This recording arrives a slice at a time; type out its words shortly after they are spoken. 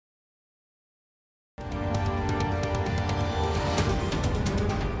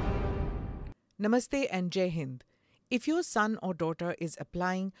Namaste and Jai Hind. If your son or daughter is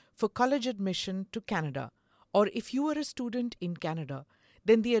applying for college admission to Canada, or if you are a student in Canada,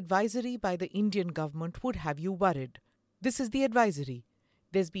 then the advisory by the Indian government would have you worried. This is the advisory.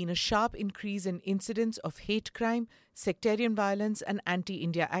 There's been a sharp increase in incidents of hate crime, sectarian violence, and anti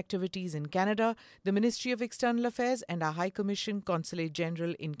India activities in Canada. The Ministry of External Affairs and our High Commission Consulate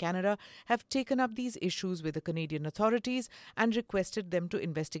General in Canada have taken up these issues with the Canadian authorities and requested them to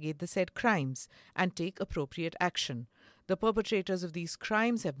investigate the said crimes and take appropriate action. The perpetrators of these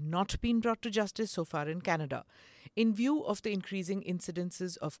crimes have not been brought to justice so far in Canada. In view of the increasing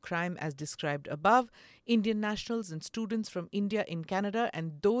incidences of crime as described above, Indian nationals and students from India in Canada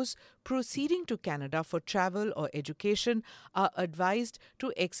and those proceeding to Canada for travel or education are advised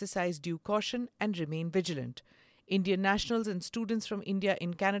to exercise due caution and remain vigilant. Indian nationals and students from India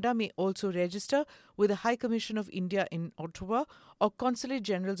in Canada may also register with the High Commission of India in Ottawa or Consulate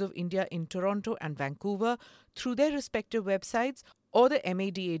Generals of India in Toronto and Vancouver through their respective websites or the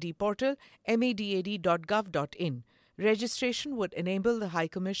MADAD portal madad.gov.in. Registration would enable the High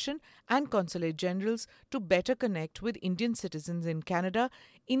Commission and Consulate Generals to better connect with Indian citizens in Canada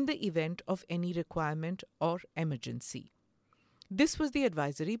in the event of any requirement or emergency. This was the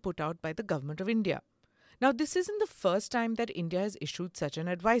advisory put out by the Government of India. Now, this isn't the first time that India has issued such an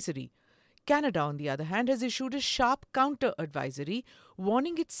advisory. Canada, on the other hand, has issued a sharp counter-advisory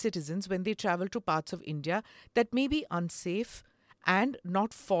warning its citizens when they travel to parts of India that may be unsafe and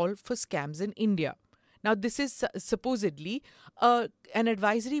not fall for scams in India. Now, this is supposedly an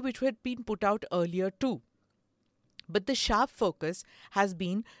advisory which had been put out earlier too. But the sharp focus has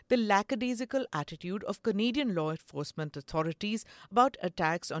been the lackadaisical attitude of Canadian law enforcement authorities about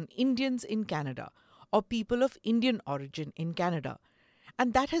attacks on Indians in Canada or people of Indian origin in Canada.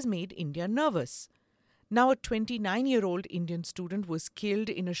 And that has made India nervous. Now, a 29-year-old Indian student was killed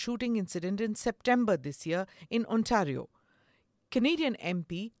in a shooting incident in September this year in Ontario. Canadian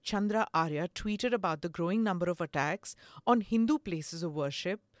MP Chandra Arya tweeted about the growing number of attacks on Hindu places of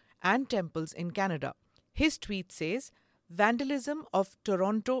worship and temples in Canada. His tweet says, "Vandalism of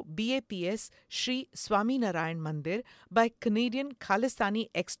Toronto BAPS Sri Swaminarayan Mandir by Canadian Khalistani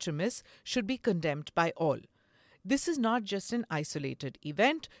extremists should be condemned by all." This is not just an isolated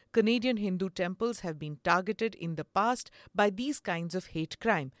event. Canadian Hindu temples have been targeted in the past by these kinds of hate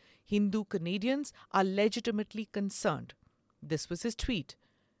crime. Hindu Canadians are legitimately concerned. This was his tweet.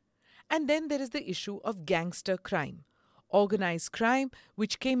 And then there is the issue of gangster crime. Organized crime,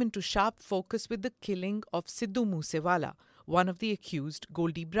 which came into sharp focus with the killing of Sidhu Moose Wala, one of the accused,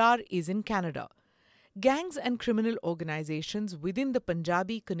 Goldie Brar, is in Canada. Gangs and criminal organizations within the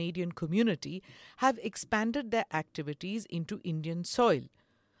Punjabi Canadian community have expanded their activities into Indian soil.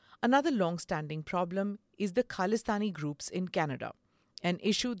 Another long-standing problem is the Khalistani groups in Canada, an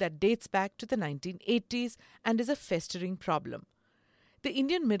issue that dates back to the 1980s and is a festering problem. The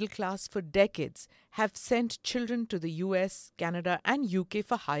Indian middle class for decades have sent children to the US, Canada, and UK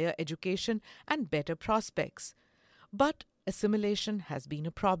for higher education and better prospects. But assimilation has been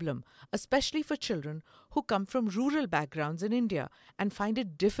a problem, especially for children who come from rural backgrounds in India and find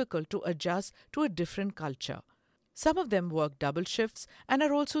it difficult to adjust to a different culture. Some of them work double shifts and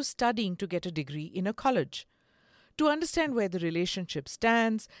are also studying to get a degree in a college. To understand where the relationship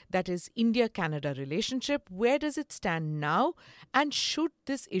stands, that is India-Canada relationship, where does it stand now, and should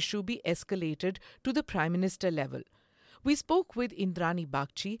this issue be escalated to the Prime Minister level? We spoke with Indrani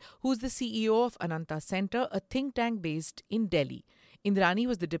Bagchi, who is the CEO of Ananta Centre, a think tank based in Delhi. Indrani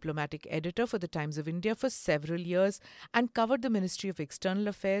was the diplomatic editor for the Times of India for several years and covered the Ministry of External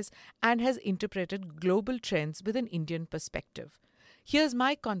Affairs and has interpreted global trends with an Indian perspective. Here's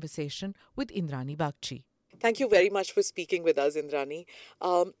my conversation with Indrani Bagchi. Thank you very much for speaking with us, Indrani.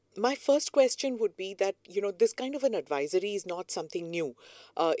 My first question would be that, this kind of an advisory is not something new.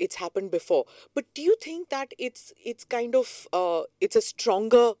 It's happened before. But do you think that it's a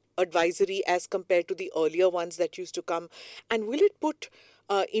stronger advisory as compared to the earlier ones that used to come? And will it put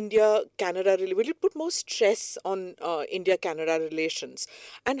India-Canada, will it put more stress on India-Canada relations?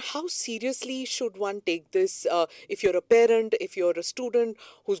 And how seriously should one take this if you're a parent, if you're a student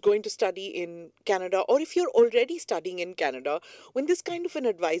who's going to study in Canada, or if you're already studying in Canada, when this kind of an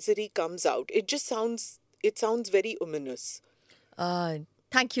advisory comes out, it sounds very ominous.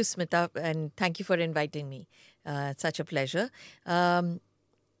 Thank you, Smita, and thank you for inviting me. It's such a pleasure.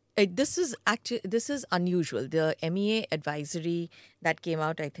 This is unusual. The MEA advisory that came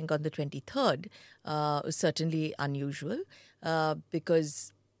out, I think, on the 23rd was certainly unusual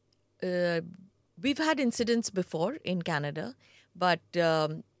because we've had incidents before in Canada, but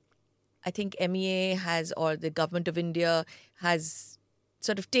I think MEA has, or the Government of India has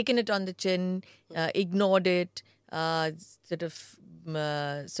sort of taken it on the chin, ignored it, sort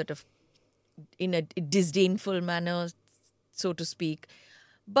of in a disdainful manner, so to speak.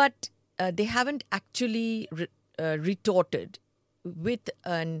 But they haven't actually retorted with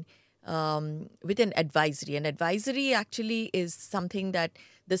an advisory. An advisory actually is something that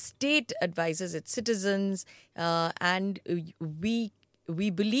the state advises its citizens, and we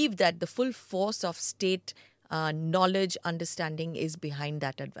believe that the full force of state knowledge, understanding is behind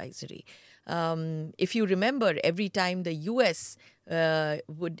that advisory. If you remember, every time the US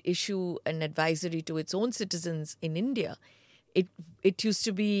would issue an advisory to its own citizens in India, it used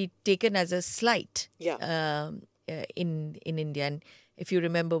to be taken as a slight in India. And if you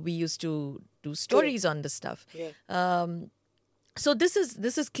remember, we used to do stories on this stuff. Yeah. So this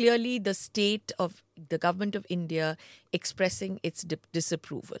is clearly the state of the government of India expressing its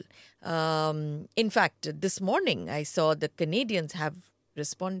disapproval. In fact, this morning I saw the Canadians have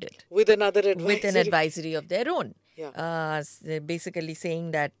responded with another advisory. With an advisory of their own. Yeah. Basically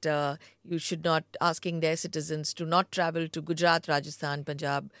saying that you should not, asking their citizens to not travel to Gujarat, Rajasthan,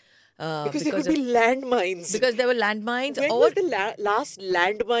 Punjab. Because there could be landmines. Because there were landmines. When was the last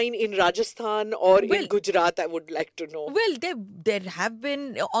landmine in Rajasthan or in Gujarat? I would like to know. Well, there have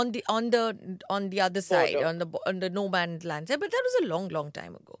been on the other side, on the no man's land side, but that was a long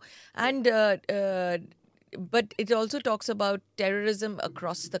time ago. And but it also talks about terrorism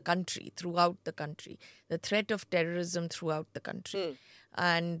across the country, throughout the country, the threat of terrorism throughout the country,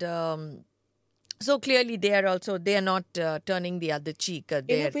 and. So clearly they are not turning the other cheek. In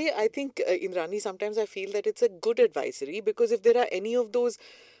a way, I think, Indrani, sometimes I feel that it's a good advisory, because if there are any of those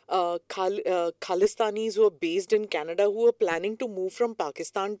Khalistanis who are based in Canada who are planning to move from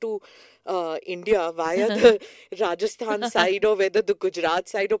Pakistan to India via the Rajasthan side, or whether the Gujarat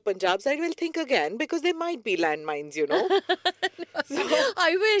side or Punjab side, will think again, because there might be landmines, So,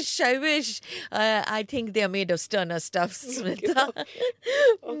 I wish. I think they are made of sterner stuff, Smita.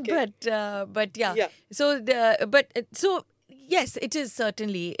 Okay. But yeah. So yes, it is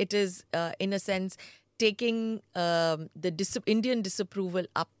certainly, it is in a sense taking the Indian disapproval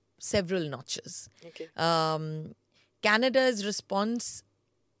up several notches. Okay. Canada's response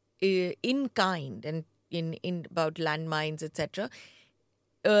in kind and in about landmines, etc.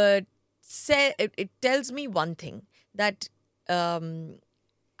 It tells me one thing, that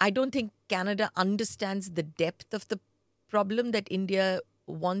I don't think Canada understands the depth of the problem that India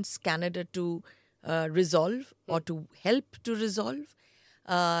wants Canada to resolve or to help to resolve.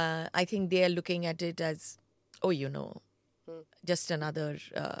 I think they are looking at it as, just another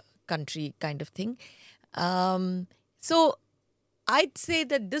country kind of thing. So I'd say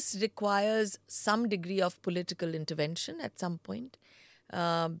that this requires some degree of political intervention at some point,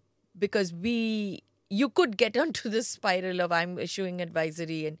 because you could get onto this spiral of I'm issuing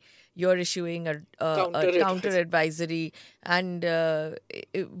advisory and you're issuing a counter advisory, and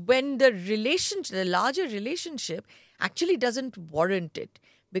when the larger relationship actually doesn't warrant it,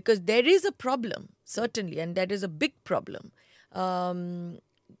 because there is a problem, certainly, and that is a big problem.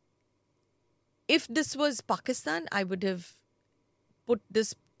 If this was Pakistan, I would have put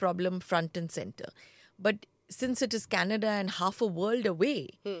this problem front and center. But since it is Canada and half a world away,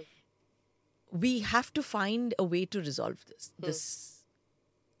 we have to find a way to resolve this.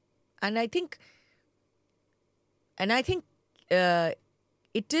 And I think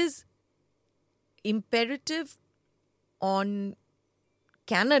it is imperative on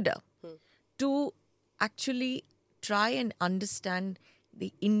Canada to actually try and understand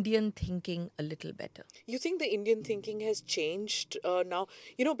the Indian thinking a little better. You think the Indian thinking has changed now?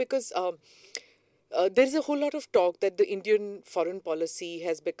 Because there is a whole lot of talk that the Indian foreign policy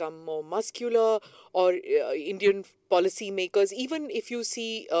has become more muscular, or Indian policy makers, even if you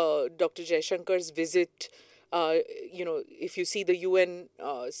see Dr. Jaishankar's visit, if you see the UN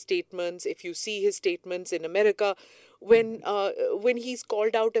statements, if you see his statements in America, when he's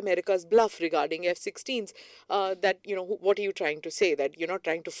called out America's bluff regarding F-16s, that, what are you trying to say? That you're not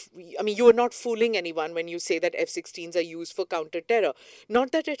trying to, you are not fooling anyone when you say that F-16s are used for counter-terror.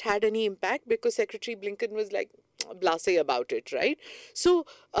 Not that it had any impact, because Secretary Blinken was like blasé about it, right? So,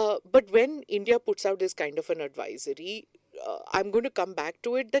 but when India puts out this kind of an advisory, I'm going to come back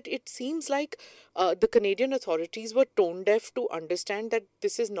to it, that it seems like the Canadian authorities were tone deaf to understand that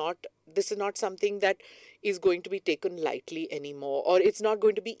this is not something that is going to be taken lightly anymore, or it's not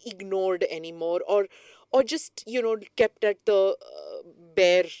going to be ignored anymore, or just kept at the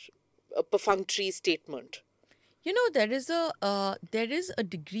bare perfunctory statement. There is a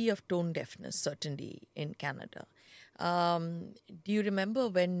degree of tone deafness certainly in Canada. Do you remember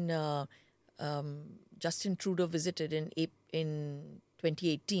when Justin Trudeau visited in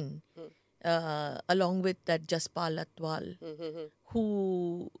 2018, along with that Jaspal Atwal,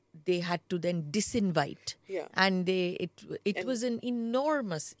 who they had to then disinvite. Yeah. And it was an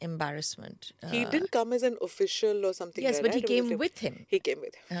enormous embarrassment. He didn't come as an official or something Yes, like but that. he came with him. He came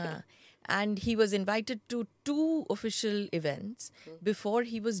with him. And he was invited to 2 official events before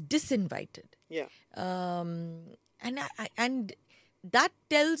he was disinvited. Yeah. And that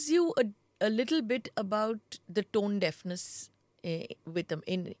tells you a little bit about the tone deafness with them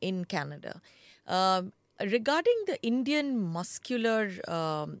in Canada. Regarding the Indian muscular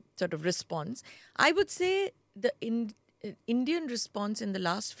sort of response, I would say the Indian response in the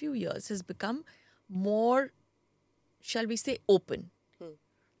last few years has become more, shall we say, open.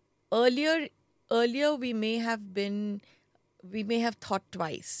 Earlier we may have thought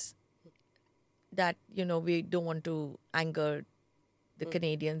twice that, we don't want to anger the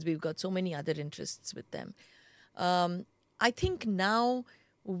Canadians. We've got so many other interests with them. I think now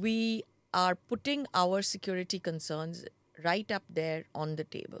we are putting our security concerns right up there on the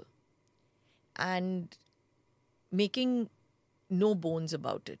table and making no bones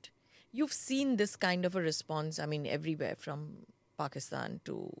about it. You've seen this kind of a response, everywhere from Pakistan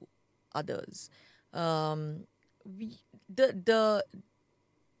to others.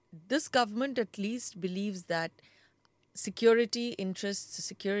 This government at least believes that security interests,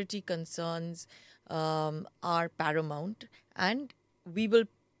 security concerns are paramount, and we will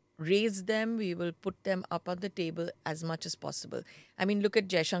raise them, we will put them up on the table as much as possible. Look at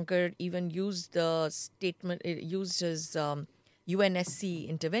Jaishankar even used the statement, used his UNSC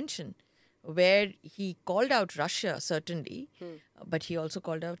intervention, where he called out Russia, certainly, but he also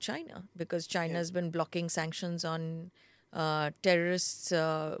called out China, because China has been blocking sanctions on terrorists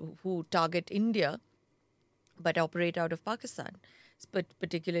who target India but operate out of Pakistan, but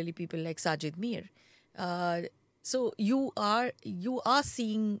particularly people like Sajid Mir. So you are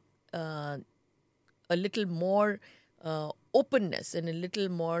seeing a little more openness and a little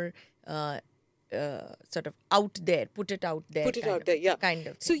more sort of out there, put it out there. Kind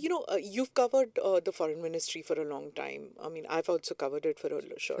of So, you've covered the foreign ministry for a long time. I've also covered it for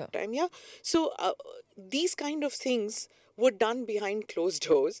a short time. Yeah. So these kind of things were done behind closed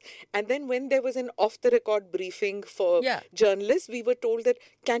doors. And then when there was an off-the-record briefing for journalists, we were told that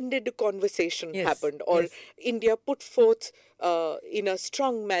candid conversation happened, or India put forth in a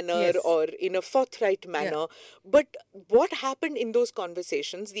strong manner or in a forthright manner. But what happened in those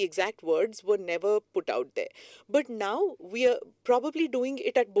conversations, the exact words were never put out there. But now we are probably doing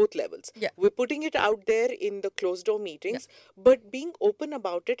it at both levels. We're putting it out there in the closed door meetings, but being open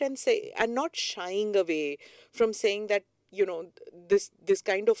about it and not shying away from saying that, this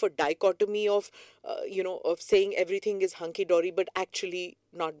kind of a dichotomy of, of saying everything is hunky-dory, but actually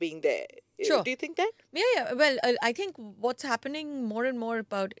not being there. Sure. Do you think that? Yeah. Well, I think what's happening more and more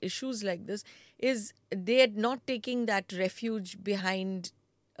about issues like this is they're not taking that refuge behind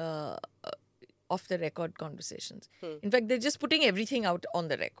off-the-record conversations. In fact, they're just putting everything out on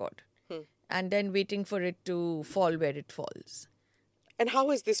the record and then waiting for it to fall where it falls. And how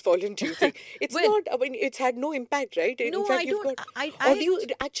has this fallen, do you think? It's not, it's had no impact, right? No, in fact, I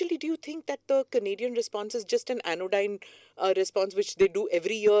don't. Do you think that the Canadian response is just an anodyne response, which they do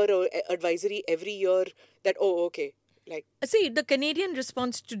every year, or advisory every year, that, See, the Canadian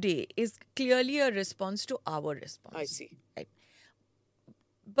response today is clearly a response to our response. I see. Right?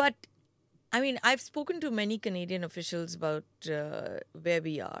 But, I've spoken to many Canadian officials about where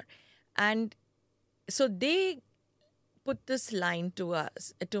we are. And so they put this line to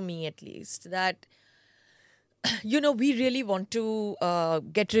us, to me at least, that, we really want to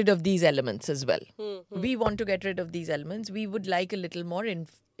get rid of these elements as well. We want to get rid of these elements. We would like a little more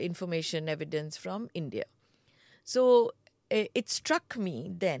information, evidence from India. So it struck me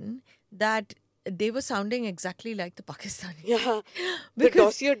then that they were sounding exactly like the Pakistanis. Yeah, the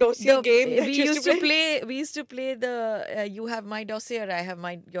dossier game that we used to play the you have my dossier, I have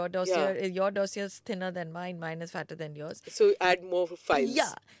your dossier. Yeah. Your dossier is thinner than mine is fatter than yours. So add more files.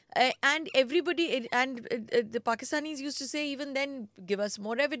 Yeah. And everybody, the Pakistanis used to say, even then, give us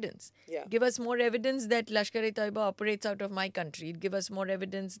more evidence. Yeah. Give us more evidence that Lashkar-e-Taiba operates out of my country. Give us more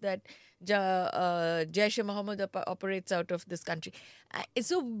evidence that Jaish-e-Mohammed operates out of this country.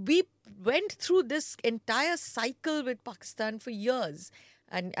 So we went through this entire cycle with Pakistan for years,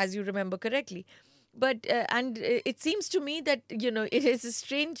 and as you remember correctly. But and it seems to me that, it is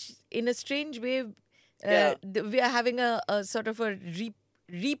in a strange way, we are having a sort of a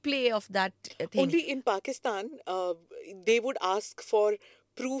replay of that thing. Only in Pakistan, they would ask for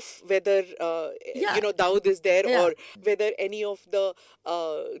proof whether, Yeah. Dawood is there Yeah. or whether any of the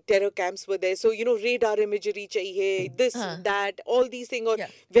terror camps were there. So, radar imagery chahiye, this, that, all these things, or Yeah.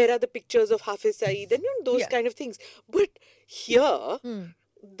 where are the pictures of Hafiz Saeed, and, those Yeah. kind of things. But here,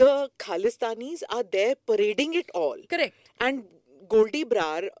 the Khalistanis are there parading it all. Correct. And Goldie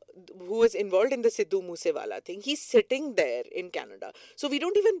Brar, who was involved in the Sidhu Moose Wala thing, he's sitting there in Canada. So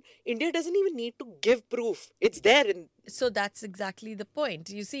India doesn't even need to give proof. It's there. So that's exactly the point.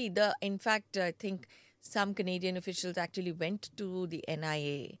 You see, in fact, I think some Canadian officials actually went to the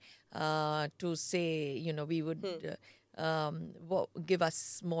NIA to say, we would give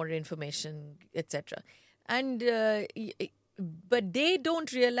us more information, etc. And but they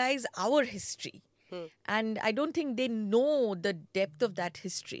don't realize our history. And I don't think they know the depth of that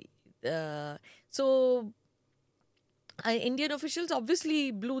history. So Indian officials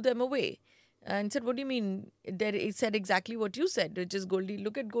obviously blew them away and said, what do you mean? It said exactly what you said, which is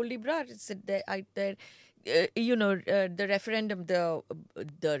look at Goldie Brar. It said the referendum,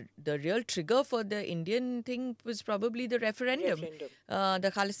 the real trigger for the Indian thing was probably the referendum.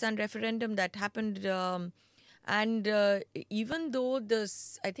 The Khalistan referendum that happened. And even though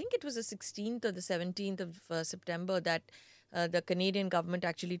I think it was the 16th or the 17th of September that the Canadian government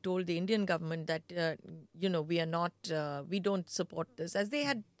actually told the Indian government that, we are not, we don't support this, as they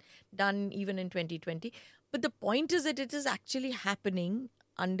had done even in 2020. But the point is that it is actually happening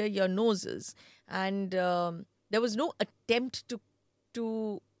under your noses. And there was no attempt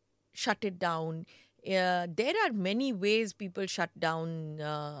to shut it down. There are many ways people shut down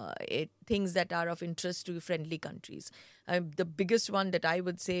things that are of interest to friendly countries. The biggest one that I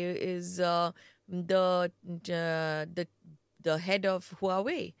would say is the head of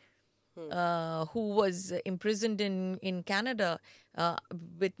Huawei, who was imprisoned in Canada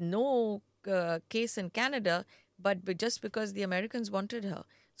with no case in Canada, but just because the Americans wanted her.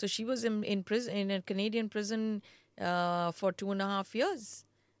 So she was in prison, in a Canadian prison for 2.5 years.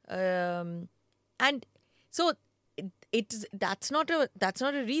 And so that's not a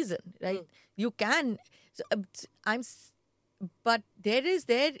reason, right? You can, but there is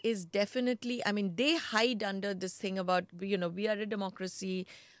definitely, they hide under this thing about, we are a democracy,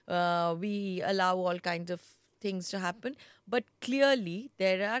 we allow all kinds of things to happen, but clearly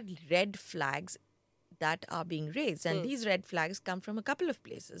there are red flags that are being raised, and these red flags come from a couple of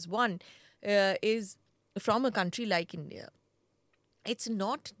places. One is from a country like India. It's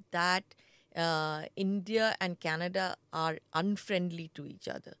not that India and Canada are unfriendly to each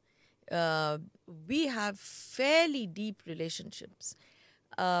other. We have fairly deep relationships.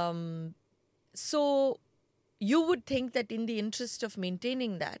 So you would think that in the interest of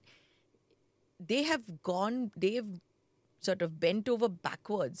maintaining that, they have sort of bent over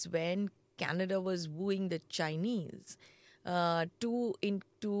backwards when Canada was wooing the Chinese to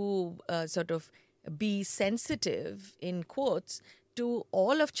sort of be sensitive, in quotes, to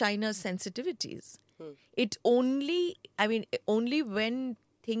all of China's sensitivities. It only when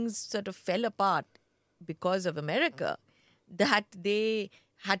things sort of fell apart because of America that they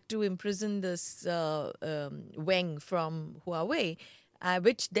had to imprison this Wang from Huawei,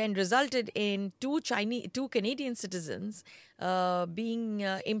 which then resulted in two Canadian citizens being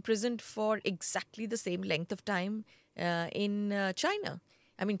imprisoned for exactly the same length of time in China.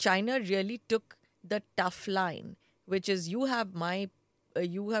 China really took the tough line, which is you have my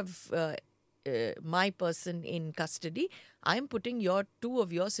person in custody. I'm putting two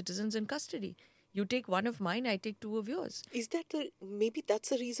of your citizens in custody. You take one of mine, I take two of yours. Is that maybe that's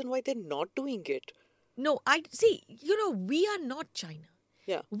the reason why they're not doing it? No, I see. We are not China.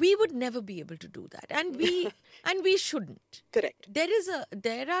 Yeah, we would never be able to do that, and we shouldn't. Correct.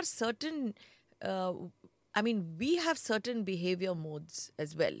 There are certain. We have certain behavior modes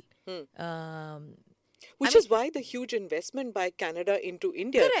as well. Which is why the huge investment by Canada into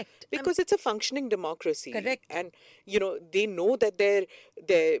India. Correct. Because it's a functioning democracy. Correct. And, they know that their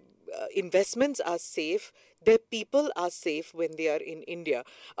investments are safe, their people are safe when they are in India.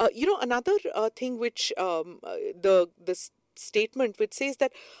 Another thing which the statement which says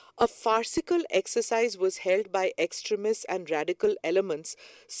that a farcical exercise was held by extremists and radical elements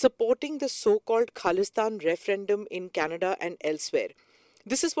supporting the so-called Khalistan referendum in Canada and elsewhere.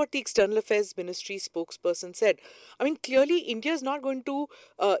 This is what the External Affairs Ministry spokesperson said. Clearly India is not going to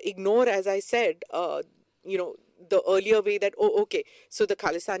ignore, as I said, the earlier way that, so the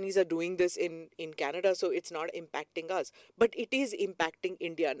Khalistanis are doing this in Canada, so it's not impacting us. But it is impacting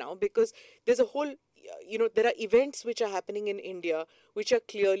India now, because there's a whole, there are events which are happening in India which are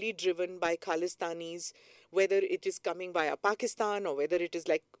clearly driven by Khalistanis, whether it is coming via Pakistan or whether it is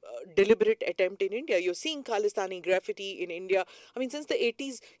like a deliberate attempt in India. You're seeing Khalistani graffiti in India. I mean, since the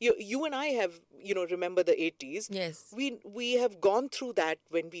 80s, you and I have, remember the 80s. Yes. We have gone through that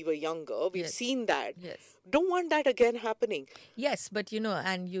when we were younger. We've Yes. seen that. Yes. Don't want that again happening. Yes, but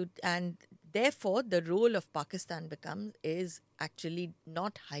and therefore the role of Pakistan is actually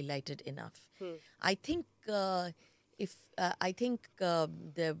not highlighted enough. I think there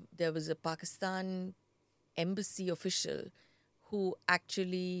was a Pakistan embassy official who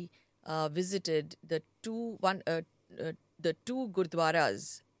actually visited the two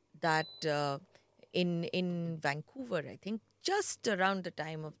gurdwaras that in Vancouver, I think, just around the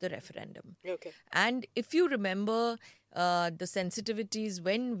time of the referendum. Okay. And if you remember the sensitivities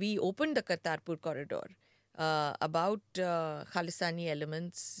when we opened the Kartarpur corridor about Khalistani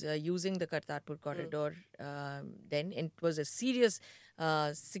elements using the Kartarpur corridor, then it was a serious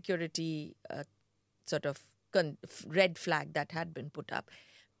security sort of red flag that had been put up.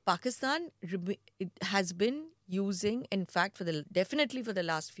 Pakistan it has been using, in fact, definitely for the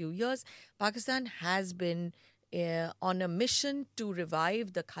last few years, Pakistan has been on a mission to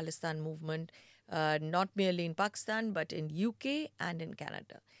revive the Khalistan movement, not merely in Pakistan but in UK and in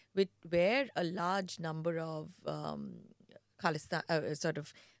Canada, where a large number of Khalistan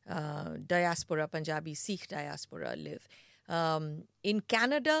diaspora, Punjabi Sikh diaspora live. In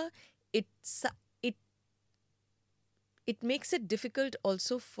Canada, it makes it difficult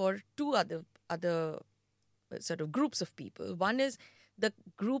also for two other sort of groups of people. One is the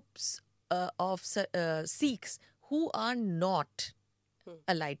groups of Sikhs who are not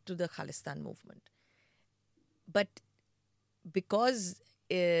allied to the Khalistan movement. But because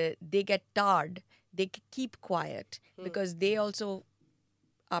they get tarred, they keep quiet because they also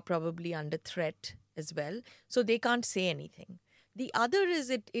are probably under threat as well. So they can't say anything. The other is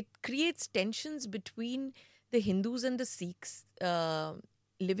it creates tensions between the Hindus and the Sikhs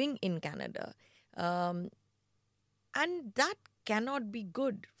living in Canada. And that cannot be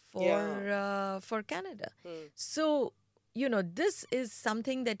good for Canada. So, this is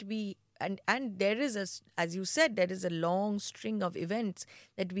something that and there is, as you said, there is a long string of events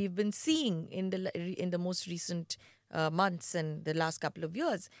that we've been seeing in the most recent months and the last couple of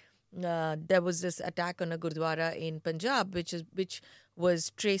years. There was this attack on a Gurdwara in Punjab, which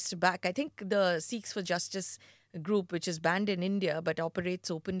was traced back. I think the Sikhs for Justice group, which is banned in India but operates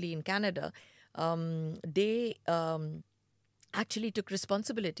openly in Canada, they actually took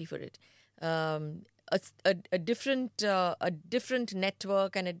responsibility for it. A different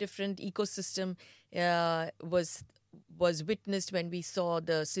network and a different ecosystem was witnessed when we saw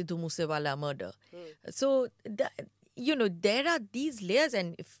the Sidhu Moose Wala murder. So there are these layers,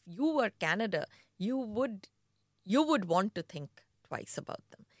 and if you were Canada, you would want to think twice about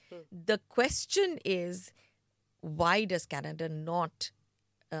them. The question is, why does Canada not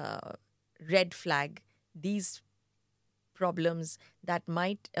red flag these problems that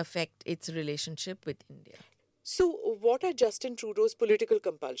might affect its relationship with India? So, what are Justin Trudeau's political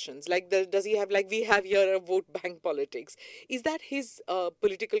compulsions? Like, does he have, like we have here, a vote bank politics? Is that his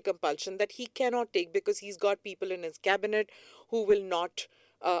political compulsion that he cannot take because he's got people in his cabinet who will not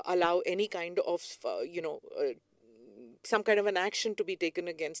allow any kind of, some kind of an action to be taken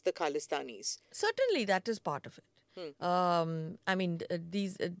against the Khalistanis? Certainly, that is part of it. I mean,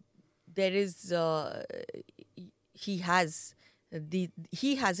 there is. He has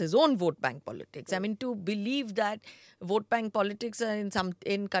his own vote bank politics. I mean, to believe that vote bank politics are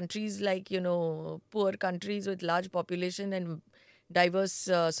in countries like, poor countries with large population and diverse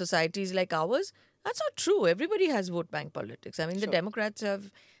societies like ours, that's not true. Everybody has vote bank politics. I mean, the Democrats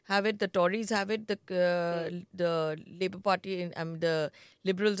have it, the Tories have it, the Labour Party and the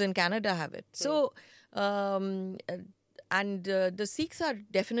Liberals in Canada have it. So, and the Sikhs are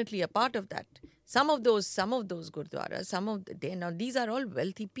definitely a part of that. Some of those gurdwaras, now these are all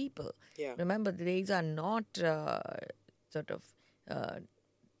wealthy people. Yeah. Remember, these are not down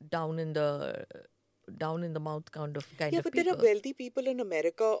in the mouth kind of people. Yeah, but there are wealthy people in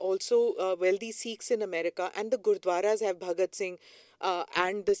America, also wealthy Sikhs in America, and the Gurdwaras have Bhagat Singh,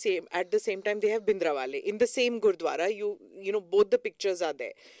 and at the same time they have Bhindranwale in the same Gurdwara. Both the pictures are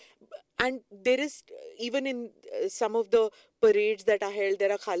there. And there is, even in some of the parades that are held,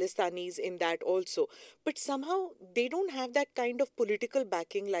 there are Khalistanis in that also. But somehow they don't have that kind of political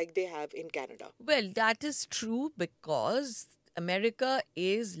backing like they have in Canada. Well, that is true because America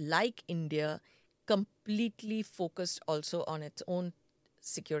is, like India, completely focused also on its own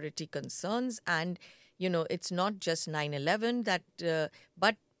security concerns. And, it's not just 9/11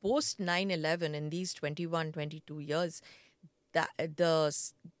 but post 9/11 in these 21, 22 years, that the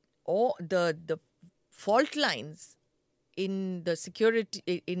fault lines in the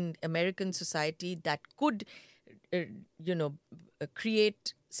security in American society that could,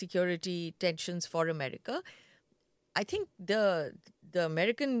 create security tensions for America. I think the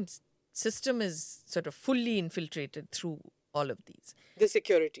American system is sort of fully infiltrated through all of these. The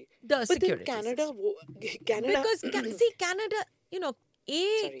security. The But then security Canada, system. Canada. Because see, Canada,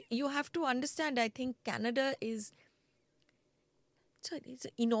 Sorry. you have to understand. I think Canada is. So it's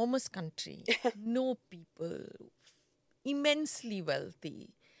an enormous country, no people, immensely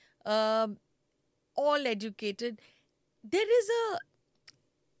wealthy, all educated. There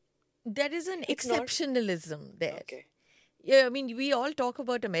is an It's not- exceptionalism there. Okay. Yeah, I mean, we all talk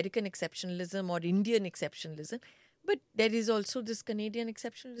about American exceptionalism or Indian exceptionalism, but there is also this Canadian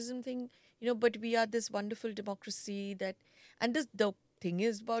exceptionalism thing, but we are this wonderful democracy and the thing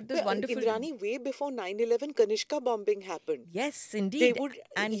is about this Well, wonderful. Indrani, way before 9/11, Kanishka bombing happened. Yes, indeed. They would,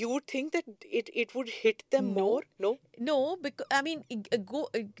 and you would think that it would hit them more. No. No, because I mean,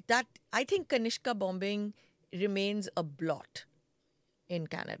 that I think Kanishka bombing remains a blot in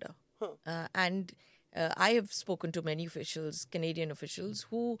Canada, and I have spoken to many officials, Canadian officials,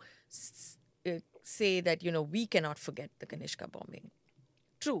 who say that we cannot forget the Kanishka bombing.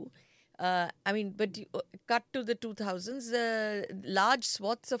 True. I mean, but cut to the 2000s, large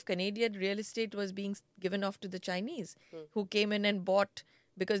swaths of Canadian real estate was being given off to the Chinese, who came in and bought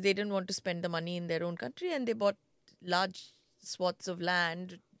because they didn't want to spend the money in their own country, and they bought large swaths of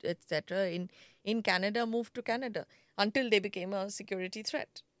land, etc. in Canada, moved to Canada until they became a security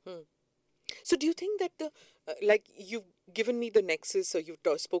threat. So do you think that like you've given me the nexus, or you've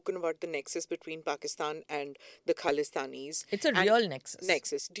spoken about the nexus between Pakistan and the Khalistanis? It's a real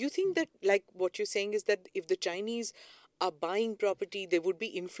nexus. Do you think that, like, what you're saying is that if the Chinese are buying property, they would be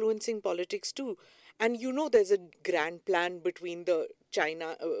influencing politics too? And there's a grand plan between the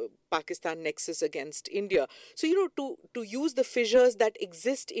China-Pakistan nexus against India. So, to use the fissures that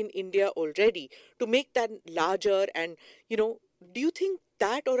exist in India already, to make that larger and, do you think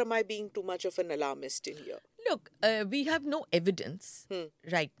that, or am I being too much of an alarmist in here? Look, we have no evidence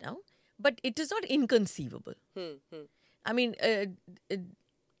right now, but it is not inconceivable. I mean,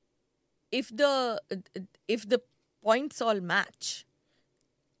 if the points all match,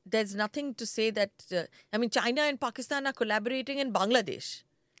 there's nothing to say that. China and Pakistan are collaborating in Bangladesh.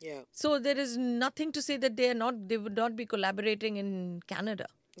 Yeah. So there is nothing to say that they would not be collaborating in Canada.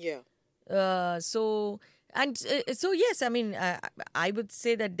 Yeah. So yes, I mean, I would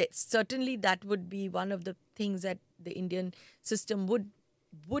say that certainly that would be one of the things that the Indian system would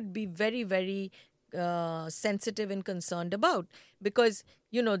be very, very sensitive and concerned about, because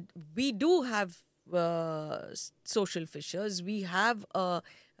we do have social fissures. We have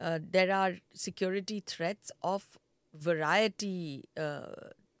there are security threats of variety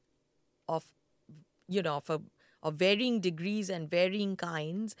of varying degrees and varying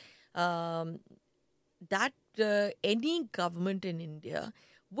kinds. That any government in India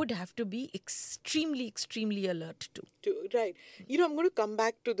would have to be extremely, extremely alert to. Right. I'm going to come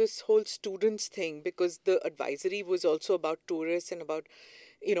back to this whole students thing, because the advisory was also about tourists and about,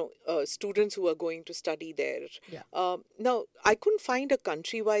 students who are going to study there. Yeah. Now, I couldn't find a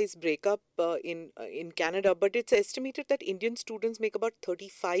country-wise breakup in Canada, but it's estimated that Indian students make about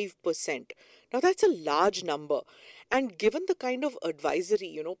 35%. Now, that's a large number. And given the kind of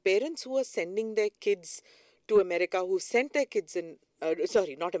advisory, parents who are sending their kids to America, who sent their kids to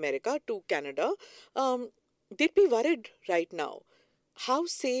Canada, they'd be worried right now. How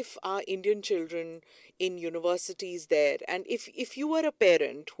safe are Indian children in universities there? And if you are a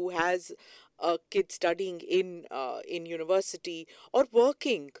parent who has a kid studying in university or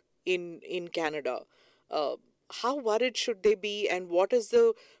working in Canada, how worried should they be, and what is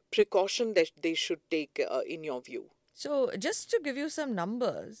the precaution that they should take in your view? So just to give you some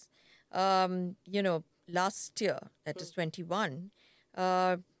numbers, last year, that is 21,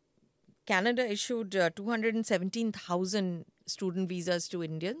 Canada issued 217,000 student visas to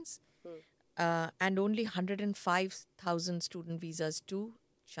Indians and only 105,000 student visas to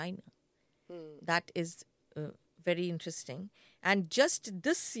China. That is very interesting. And just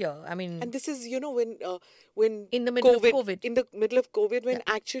this year, and this is when in the middle of COVID, when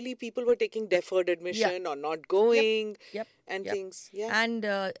actually people were taking deferred admission or not going and things. Yeah. And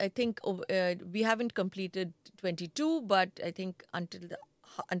I think we haven't completed 22, but I think until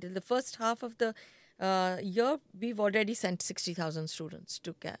the first half of the year, we've already sent 60,000 students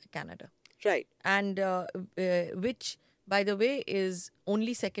to Canada. Right. And which, by the way, is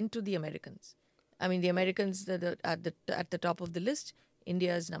only second to the Americans. The Americans at the top of the list.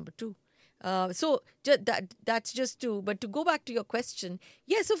 India is number 2. that's just but to go back to your question,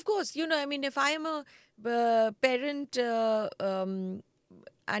 yes, of course, I mean, if I am a parent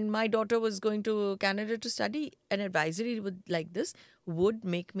and my daughter was going to Canada to study, an advisory like this would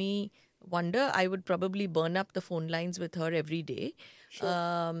make me wonder. I would probably burn up the phone lines with her every day.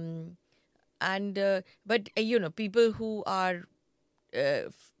 Sure. But people who are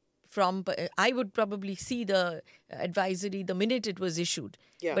I would probably see the advisory the minute it was issued.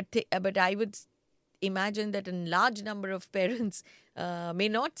 Yeah. But I would imagine that a large number of parents may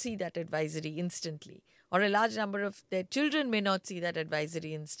not see that advisory instantly, or a large number of their children may not see that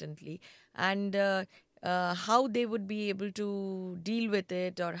advisory instantly, and how they would be able to deal with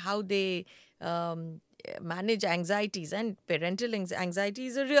it, or how they manage anxieties. And parental anxiety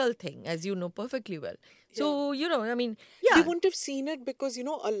is a real thing, as you know perfectly well. So, I mean, They wouldn't have seen it because,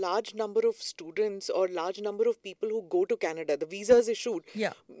 a large number of students or large number of people who go to Canada, the visas issued,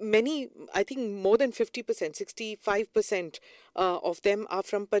 many, I think more than 50%, 65% of them are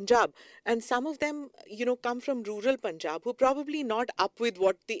from Punjab. And some of them, come from rural Punjab, who probably not up with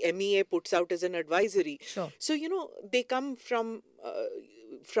what the MEA puts out as an advisory. Sure. So, they come from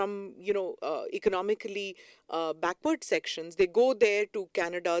economically backward sections. They go there to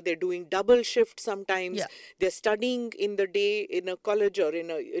Canada. They're doing double shift sometimes. Yeah. They're studying in the day in a college or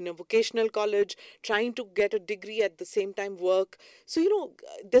in a vocational college, trying to get a degree at the same time work. So,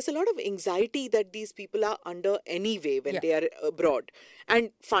 there's a lot of anxiety that these people are under anyway when they are abroad.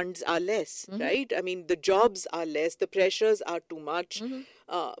 And funds are less, right? I mean, the jobs are less. The pressures are too much.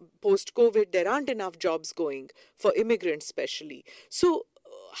 Post-COVID, there aren't enough jobs going for immigrants especially. So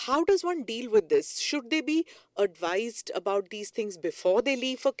how does one deal with this? Should they be advised about these things before they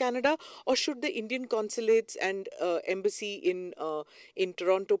leave for Canada, or should the Indian consulates and embassy in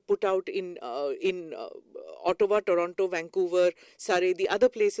Toronto put out in Ottawa, Toronto, Vancouver, Surrey, the other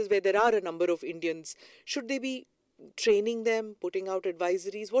places where there are a number of Indians, should they be training them, putting out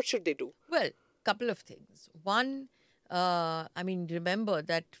advisories? What should they do? Well, couple of things. One, I mean, remember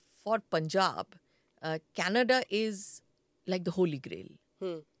that for Punjab, Canada is like the Holy Grail.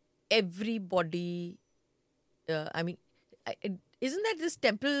 Everybody, I mean, isn't that this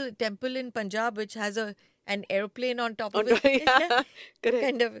temple in Punjab which has an airplane on top of it? Yeah, correct.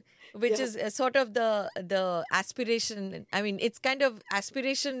 Kind of, which is sort of the aspiration. I mean, it's kind of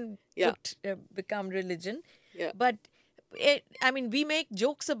aspiration could become religion. Yeah. But I mean, we make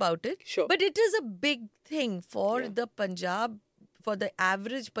jokes about it. Sure. But it is a big thing for the Punjab, for the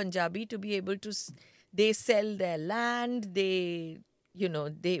average Punjabi to be able to. They sell their land. They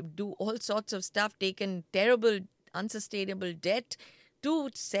do all sorts of stuff, take in terrible, unsustainable debt to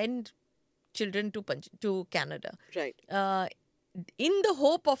send children to Canada. Right. In the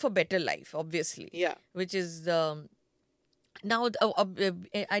hope of a better life, obviously. Yeah. Which is now,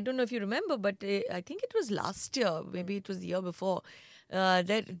 I don't know if you remember, but I think it was last year, maybe it was the year before,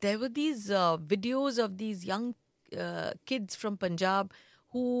 there were these videos of these young kids from Punjab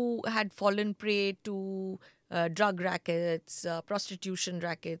who had fallen prey to drug rackets, prostitution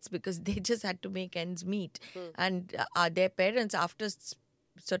rackets, because they just had to make ends meet. And their parents, after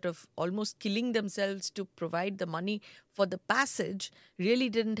sort of almost killing themselves to provide the money for the passage, really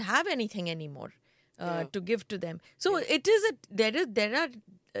didn't have anything anymore to give to them. So it is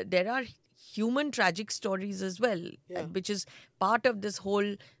there are human tragic stories as well, which is part of this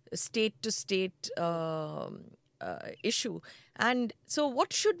whole state to state issue. And so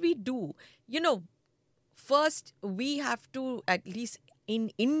what should we do? First, we have to, at least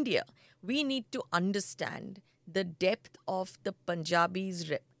in India, we need to understand the depth of the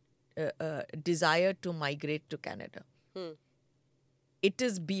Punjabis' desire to migrate to Canada. It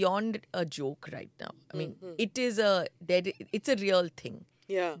is beyond a joke right now. I mean, it's a real thing.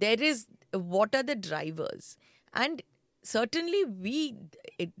 Yeah. What are the drivers? And certainly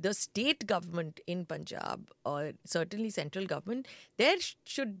the state government in Punjab, or certainly central government, there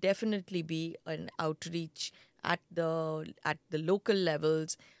should definitely be an outreach at the local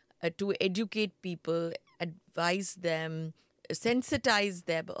levels to educate people, advise them, sensitize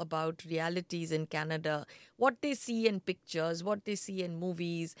them about realities in Canada, what they see in pictures, what they see in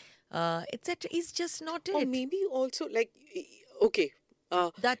movies, etc. is just not it. Or maybe also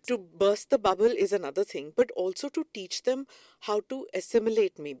to burst the bubble is another thing, but also to teach them how to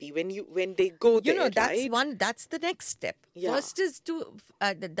assimilate. Maybe when they go there, that's the next step. Yeah. First is to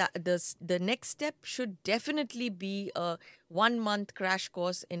the next step should definitely be a 1-month crash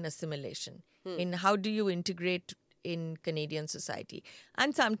course in assimilation, in how do you integrate in Canadian society,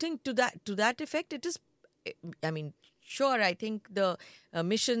 and something to that effect. It is, I mean, sure, I think the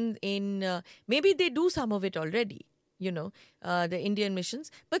mission in maybe they do some of it already. the Indian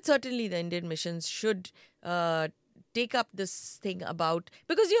missions. But certainly the Indian missions should take up this thing about,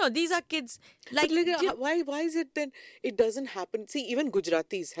 because these are kids like, why is it then it doesn't happen? See, even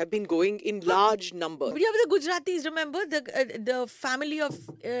Gujaratis have been going in large numbers. Yeah, but the Gujaratis, remember the family of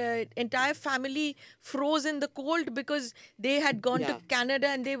entire family froze in the cold because they had gone to Canada,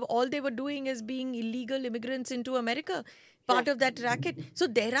 and all they were doing is being illegal immigrants into America, part of that racket. So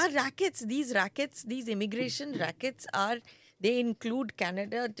there are rackets. These immigration rackets they include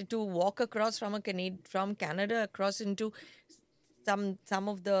Canada, to walk across from Canada across into some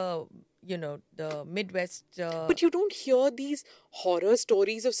of the the Midwest. But you don't hear these horror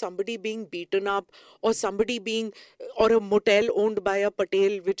stories of somebody being beaten up, or or a motel owned by a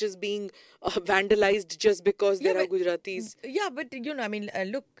Patel which is being vandalized just because there are Gujaratis. Yeah, but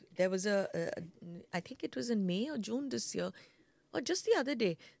look, there was I think it was in May or June this year, or just the other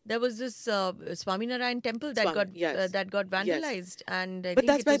day, there was this Swaminarayan temple that got vandalized, and I but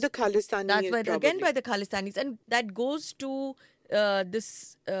think that's by the Khalistani. That's again by the Khalistanis, and that goes to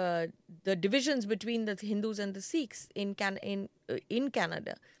the divisions between the Hindus and the Sikhs in Canada,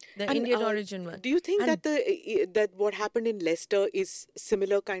 the Indian origin one. Do you think that what happened in Leicester is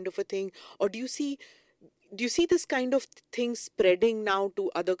similar kind of a thing, or do you see this kind of thing spreading now to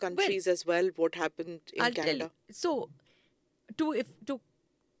other countries as well? What happened in Canada? So, to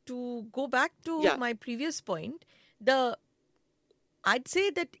go back to my previous point, I'd say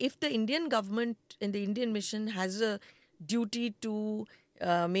that if the Indian government and the Indian mission has a duty to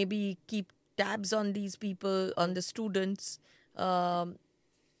maybe keep tabs on these people, on the students, the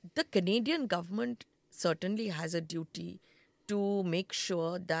Canadian government certainly has a duty to make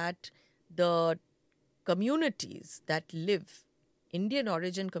sure that the communities that live, Indian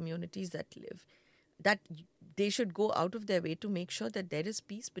origin communities that live, that they should go out of their way to make sure that there is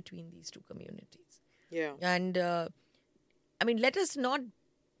peace between these two communities. Yeah. And let us not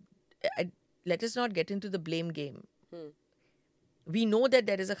get into the blame game. We know that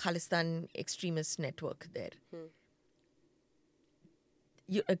there is a Khalistan extremist network there.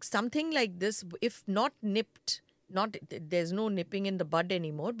 Something like this, if not nipped, there's no nipping in the bud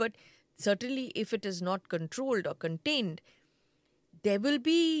anymore, but certainly if it is not controlled or contained, there will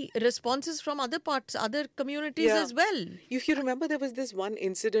be responses from other communities as well. If you remember, there was this one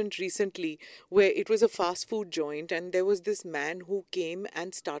incident recently where it was a fast food joint, and there was this man who came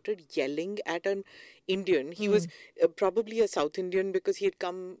and started yelling at an Indian. He was probably a South Indian because he had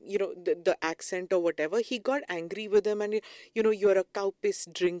come, the accent or whatever. He got angry with him, and, you're a cow piss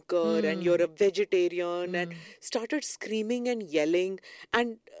drinker and you're a vegetarian, and started screaming and yelling.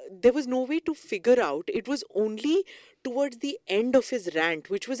 And there was no way to figure out. It was only towards the end of his rant,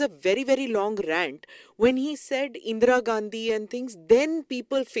 which was a very, very long rant, when he said Indira Gandhi and things, then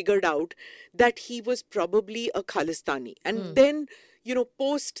people figured out that he was probably a Khalistani. And then,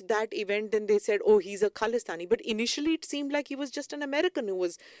 post that event, then they said, oh, he's a Khalistani. But initially it seemed like he was just an American who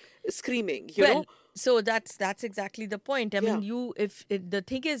was screaming, you know. So that's exactly the point. I mean, the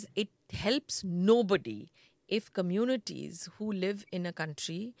thing is, it helps nobody if communities who live in a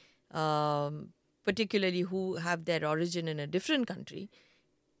country, particularly who have their origin in a different country,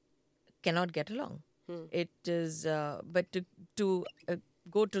 cannot get along. It is, but to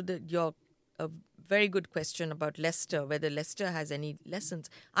go to your very good question about Leicester, whether Leicester has any lessons.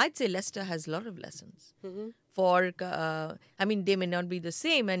 I'd say Leicester has a lot of lessons. For, they may not be the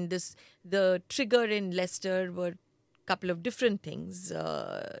same, and the trigger in Leicester were a couple of different things.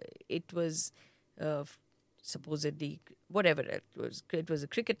 It was supposedly, whatever it was a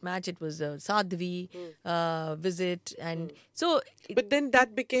cricket match, it was a Sadhvi visit, and so... But then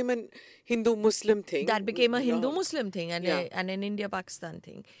that became a Hindu-Muslim thing. That became a Hindu-Muslim thing and an India-Pakistan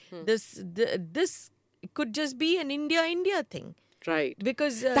thing. This could just be an India-India thing. Right.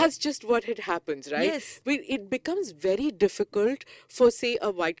 Because... that's just what it happens, right? Yes. It becomes very difficult for, say, a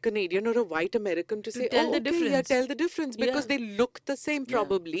white Canadian or a white American to say, tell the difference. Tell the difference, because they look the same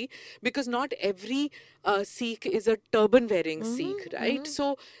probably, because not every Sikh is a turban-wearing Sikh, right?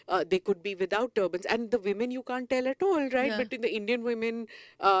 So they could be without turbans. And the women you can't tell at all, right? Between the Indian women,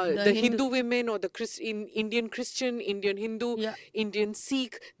 the Hindu women, or the Indian Christian, Indian Hindu, Indian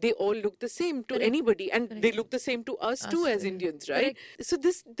Sikh, they all look the same to anybody. And they look the same to us too as Indians, right? So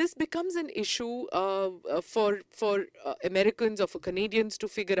this becomes an issue for Americans or for Canadians to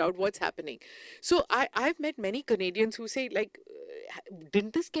figure out what's happening. So I've met many Canadians who say, like,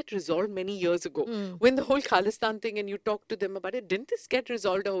 didn't this get resolved many years ago? When the whole Khalistan thing, and you talk to them about it, didn't this get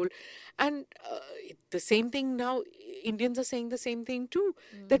resolved And the same thing now, Indians are saying the same thing too,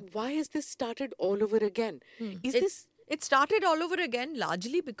 that why has this started all over again? It started all over again,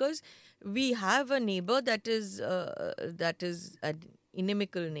 largely because we have a neighbor that is an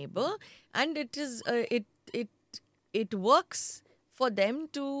inimical neighbor, and it works for them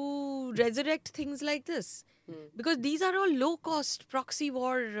to resurrect things like this, because these are all low cost proxy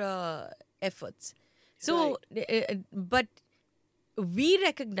war efforts. So, but we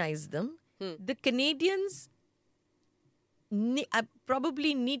recognize them. The Canadians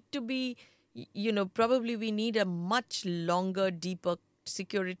probably need to be, probably we need a much longer, deeper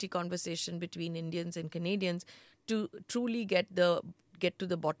security conversation between Indians and Canadians to truly get to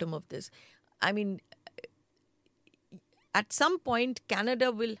the bottom of this. I mean, at some point,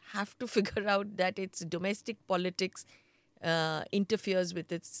 Canada will have to figure out that its domestic politics interferes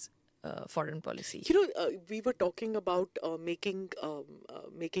with its foreign policy. We were talking about making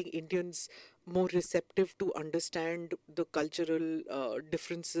Indians more receptive to understand the cultural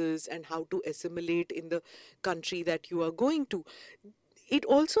differences and how to assimilate in the country that you are going to. It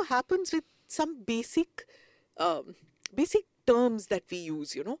also happens with some basic terms that we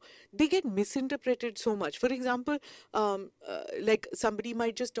use, they get misinterpreted so much. For example, like somebody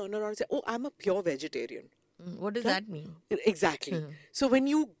might just turn around and say, "Oh, I'm a pure vegetarian." What does that mean? Exactly. So when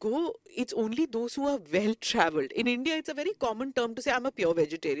you go, it's only those who are well traveled. In India, it's a very common term to say, "I'm a pure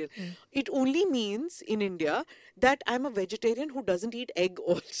vegetarian." It only means in India that I'm a vegetarian who doesn't eat egg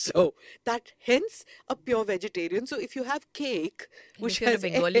also. That hence a pure vegetarian. So if you have cake, which has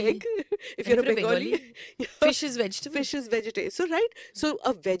egg, if you're a Bengali, fish is vegetable. Fish is vegetarian. So right. So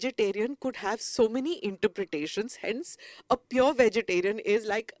a vegetarian could have so many interpretations. Hence, a pure vegetarian is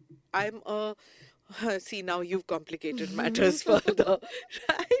like, I'm a see, now you've complicated matters further,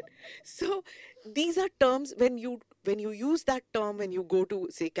 right? So these are terms, when you use that term, when you go to,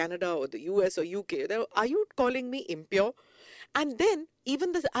 say, Canada or the US or UK, are you calling me impure? And then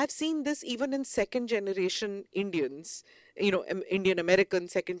even this, I've seen this even in second generation Indians, Indian American,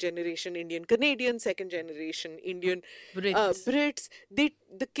 second generation Indian Canadian, second generation Indian Brits.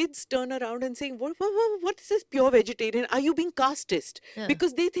 The kids turn around and saying, what is this pure vegetarian? Are you being casteist? Yeah.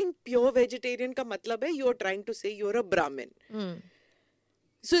 Because they think pure vegetarian ka matlab hai you're trying to say you're a Brahmin.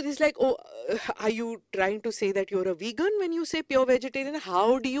 So it's like, oh, are you trying to say that you're a vegan when you say pure vegetarian?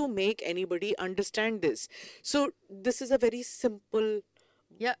 How do you make anybody understand this? So this is a very simple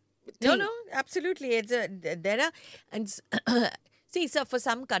thing. No, absolutely. See, so for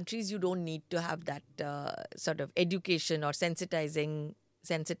some countries, you don't need to have that sort of education or sensitization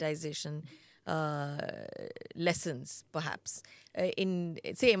lessons, perhaps. In,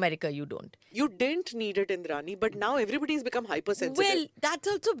 say, America, you don't. You didn't need it, Indrani, but now everybody's become hypersensitive. Well,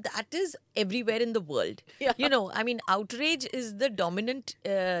 that is everywhere in the world. Yeah. I mean, outrage is the dominant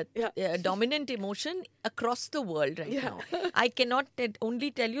emotion across the world right now. I cannot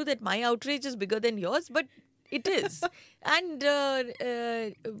only tell you that my outrage is bigger than yours, but it is. And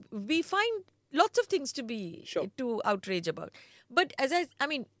we find lots of things to outrage about. But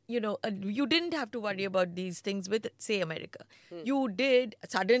you didn't have to worry about these things with, say, America. You did.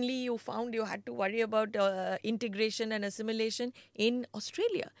 Suddenly you found you had to worry about integration and assimilation in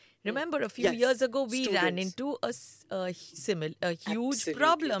Australia. Remember, a few years ago, we ran into a huge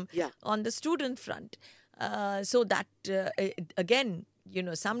problem on the student front. So that, again,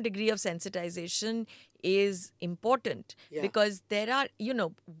 some degree of sensitization is important because there are,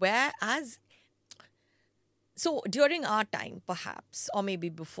 whereas... So during our time, perhaps, or maybe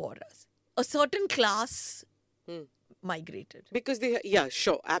before us, a certain class migrated. Because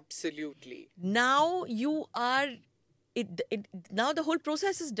absolutely. Now you are, now the whole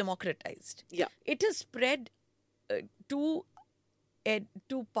process is democratized. Yeah. It has spread to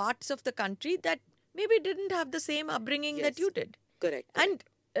parts of the country that maybe didn't have the same upbringing that you did. Correct. And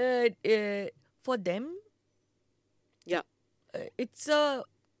for them, it's a...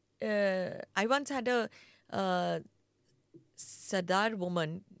 I once had a Sardar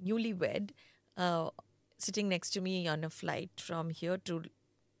woman, newlywed, sitting next to me on a flight from here to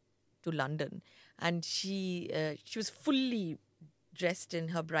London, and she was fully dressed in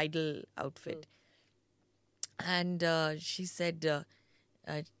her bridal outfit, and she said,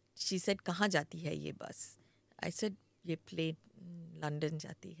 "Kahan jati hai ye bus?" I said, "Ye plane London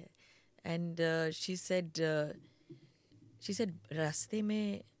jati hai," and she said, "Raste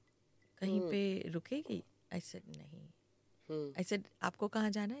mein kahin pe rukegi?" I said, nahi. I said, aapko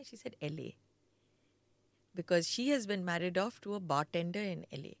kahan jana hai? She said, LA. Because she has been married off to a bartender in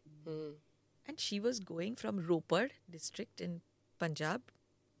LA. And she was going from Ropar district in Punjab,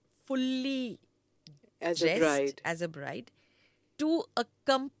 fully dressed as a bride, to a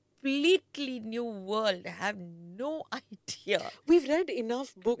completely new world. I have no idea. We've read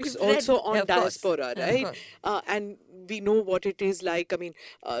enough books We've read, also on of course. diaspora, Of right? course. And we know what it is like. I mean,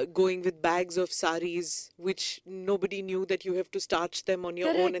 going with bags of saris, which nobody knew that you have to starch them on your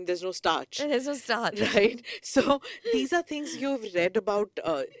own Correct. and there's no starch. There's a start. Right? So these are things you've read about,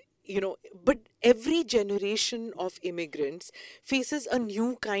 but every generation of immigrants faces a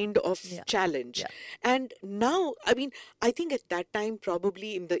new kind of Yeah. challenge. Yeah. And now, I mean, I think at that time,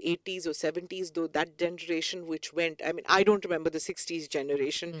 probably in the 80s or 70s, though, that generation which went, I mean, I don't remember the 60s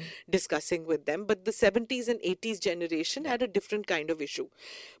generation discussing with them, but the 70s and 80s generation had a different kind of issue.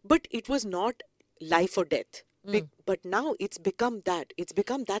 But it was not life or death. But now it's become that. It's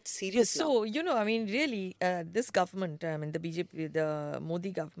become that serious now. So, I mean, really, this government, I mean, the BJP, the Modi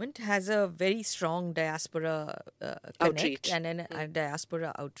government has a very strong diaspora Outreach. connect and a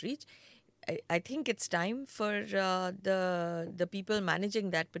diaspora outreach. I think it's time for the people managing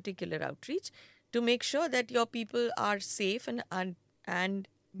that particular outreach to make sure that your people are safe and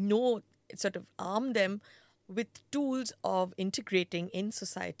know, sort of arm them with tools of integrating in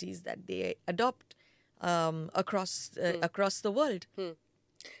societies that they adopt across the world.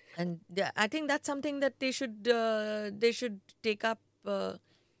 And I think that's something that they should take up.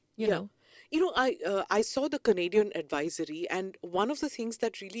 You know. I saw the Canadian advisory, and one of the things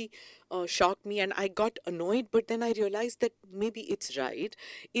that really shocked me, and I got annoyed, but then I realized that maybe it's right,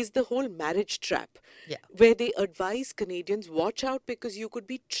 is the whole marriage trap. Yeah. Where they advise Canadians, watch out because you could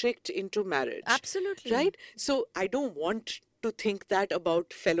be tricked into marriage. Absolutely. Right? So I don't want to think that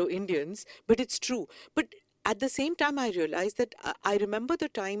about fellow Indians, but it's true. But at the same time, I realized that I remember the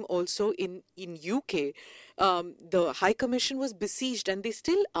time also in UK, the High Commission was besieged, and they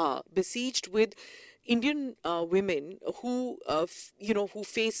still are besieged with Indian women who, who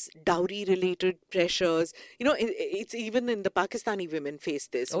face dowry-related pressures. It's even in the Pakistani women face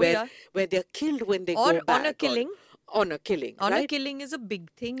this, where they're killed when they go back. Honor killing. Honor killing. Honor right? killing is a big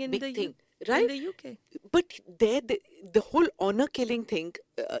thing in Big the thing. in the UK. But the whole honor killing thing,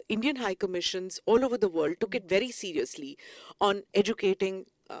 Indian high commissions all over the world took it very seriously on educating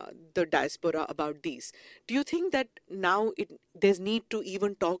the diaspora about these. Do you think that now there's need to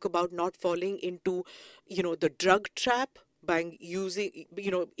even talk about not falling into, the drug trap by using,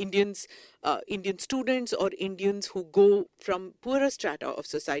 Indian students or Indians who go from poorer strata of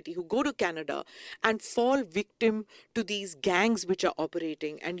society, who go to Canada and fall victim to these gangs which are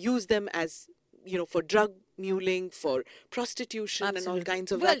operating and use them as, for drug muling, for prostitution and all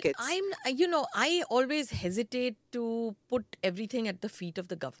kinds of rackets? I always hesitate to put everything at the feet of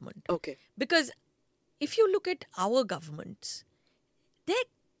the government. Okay. Because if you look at our governments, their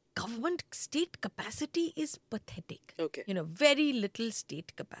government state capacity is pathetic. Okay. Very little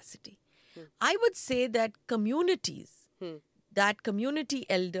state capacity. I would say that communities, that community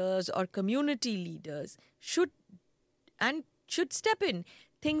elders or community leaders should step in.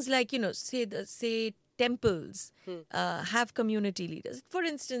 Things like, say temples have community leaders. For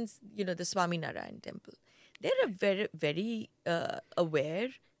instance, the Swaminarayan temple. They're a very, very aware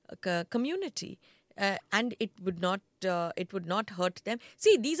community. And it would not hurt them.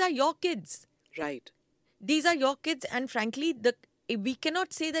 See, these are your kids. Right. These are your kids, and frankly, we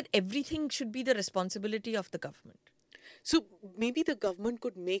cannot say that everything should be the responsibility of the government. So maybe the government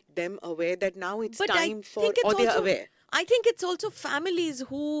could make them aware that now it's But time or they are aware. I think it's also families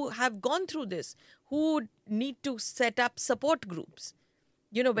who have gone through this, who need to set up support groups.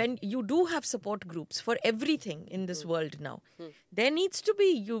 When you do have support groups for everything in this world now, there needs to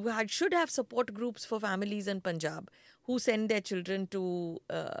be, should have support groups for families in Punjab who send their children to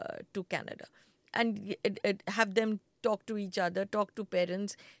Canada, and have them talk to each other, talk to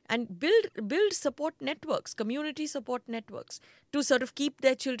parents, and build support networks, community support networks, to sort of keep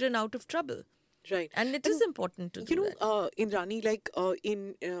their children out of trouble. Right. And it is important to do that. Indrani, like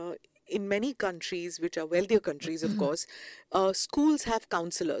in many countries, which are wealthier countries, of course, schools have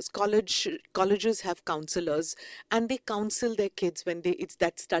counselors, colleges have counselors, and they counsel their kids when it's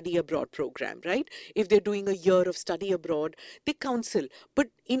that study abroad program, right? If they're doing a year of study abroad, they counsel. But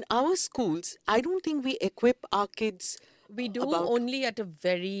in our schools, I don't think we equip our kids. We do only at a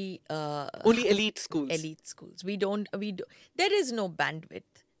very only elite schools. Elite schools. We don't. There is no bandwidth.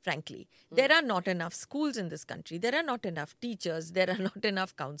 Frankly, there are not enough schools in this country. There are not enough teachers. There are not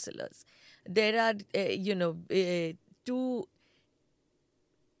enough counselors. There are,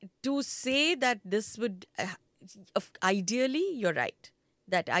 to say that this would, ideally, you're right,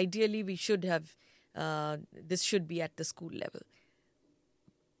 that ideally we should have, this should be at the school level.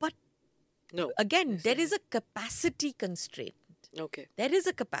 But no, again, there is a capacity constraint. Okay. There is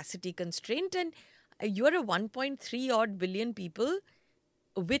a capacity constraint, and you're a 1.3 odd billion people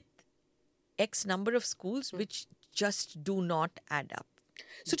with X number of schools which just do not add up.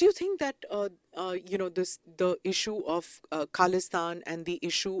 So do you think that the issue of Khalistan and the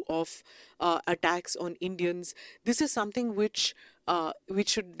issue of attacks on Indians, this is something which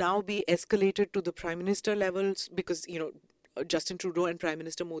should now be escalated to the Prime Minister levels, because Justin Trudeau and Prime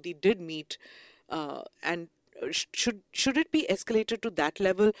Minister Modi did meet, and should it be escalated to that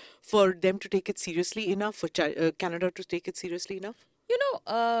level for them to take it seriously enough, for Canada to take it seriously enough?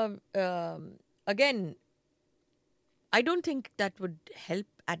 Again, I don't think that would help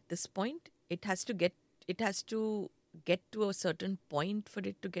at this point. It has to get to a certain point for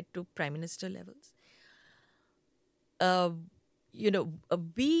it to get to Prime Minister levels. When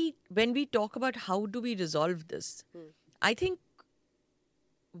we talk about how do we resolve this, I think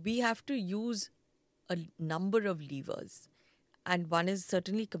we have to use a number of levers. And one is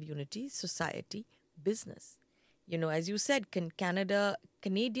certainly community, society, business. As you said,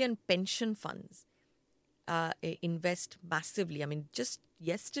 Canadian pension funds invest massively. I mean, just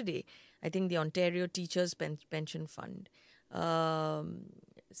yesterday, I think the Ontario Teachers Pension Fund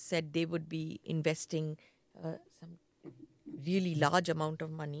said they would be investing some really large amount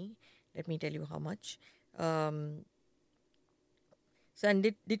of money. Let me tell you how much. And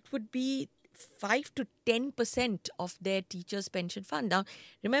it would be 5 to 10% of their teachers' pension fund. Now,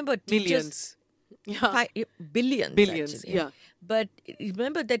 remember, teachers... Billions, actually. Yeah. But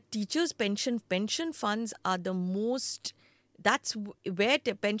remember that teachers' pension funds are the most... That's where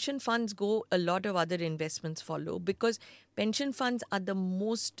the pension funds go, a lot of other investments follow, because pension funds are the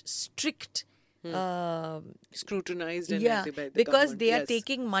most strict... scrutinized and yeah, by the because government. they are Yes.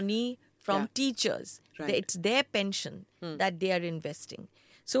 taking money from teachers. Right. It's their pension that they are investing.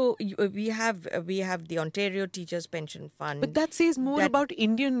 So we have the Ontario Teachers Pension Fund. But that says more about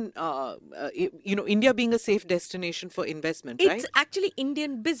Indian, India being a safe destination for investment, right? It's actually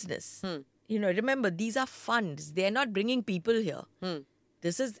Indian business. Remember, these are funds. They are not bringing people here.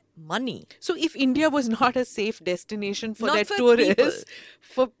 This is money. So if India was not a safe destination for Not their for tourists,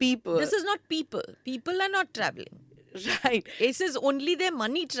 people. for people. This is not people. People are not traveling. Right. This is only their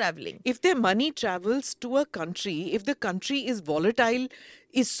money traveling. If their money travels to a country, if the country is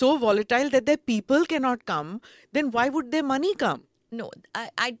so volatile that their people cannot come, then why would their money come? No,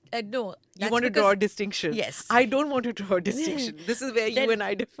 I no. You want to draw a distinction? Yes. I don't want to draw a distinction. This is where you and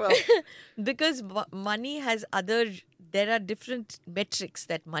I differ. Because money has there are different metrics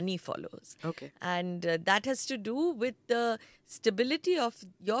that money follows. Okay. And that has to do with the stability of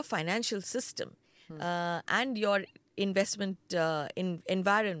your financial system and your investment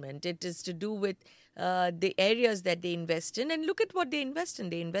environment. It is to do with the areas that they invest in. And look at what they invest in.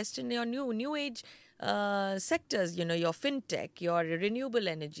 They invest in your new age sectors, your fintech, your renewable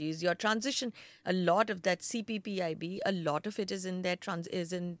energies, your transition. A lot of that CPPIB, a lot of it is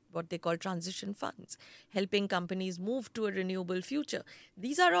in what they call transition funds, helping companies move to a renewable future.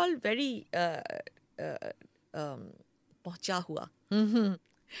 These are all very pahcha hua, to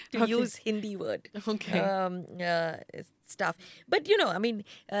use Hindi word. Okay. Stuff. But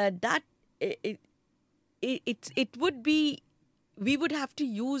that it would be, we would have to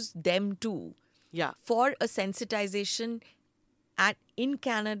use them too. Yeah. For a sensitization in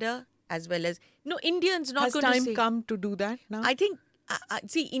Canada as well as... No, Indians not Has going to say... time come to do that now? I think,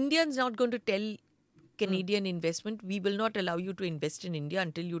 Indians not going to tell Canadian investment, we will not allow you to invest in India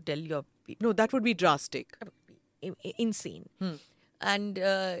until you tell your people. No, that would be drastic. Insane. And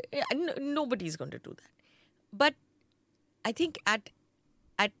nobody's going to do that. But I think at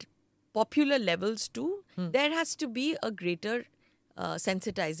popular levels too, there has to be a greater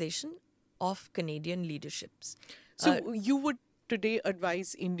sensitization of Canadian leaderships. So you would today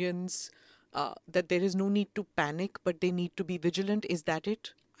advise Indians that there is no need to panic, but they need to be vigilant. Is that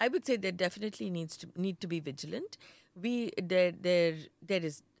it? I would say there definitely need to be vigilant. I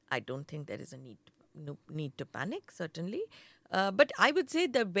don't think there is a need to panic, certainly. But I would say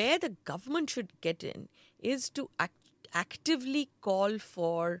that where the government should get in is to actively call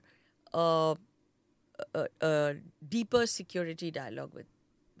for a deeper security dialogue with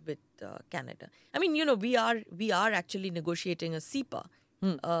Canada. I mean, we are actually negotiating a CEPA,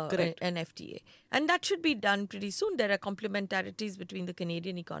 an FTA, and that should be done pretty soon. There are complementarities between the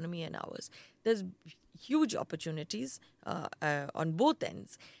Canadian economy and ours. There's huge opportunities on both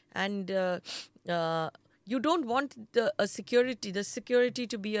ends, and you don't want the security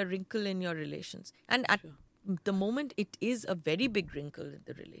to be a wrinkle in your relations. And at the moment, it is a very big wrinkle in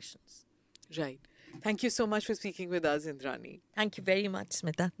the relations. Right. Thank you so much for speaking with us, Indrani. Thank you very much,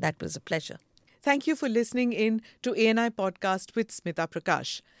 Smita. That was a pleasure. Thank you for listening in to ANI Podcast with Smita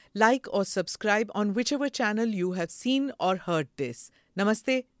Prakash. Like or subscribe on whichever channel you have seen or heard this.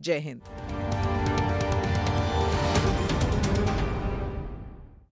 Namaste. Jai Hind.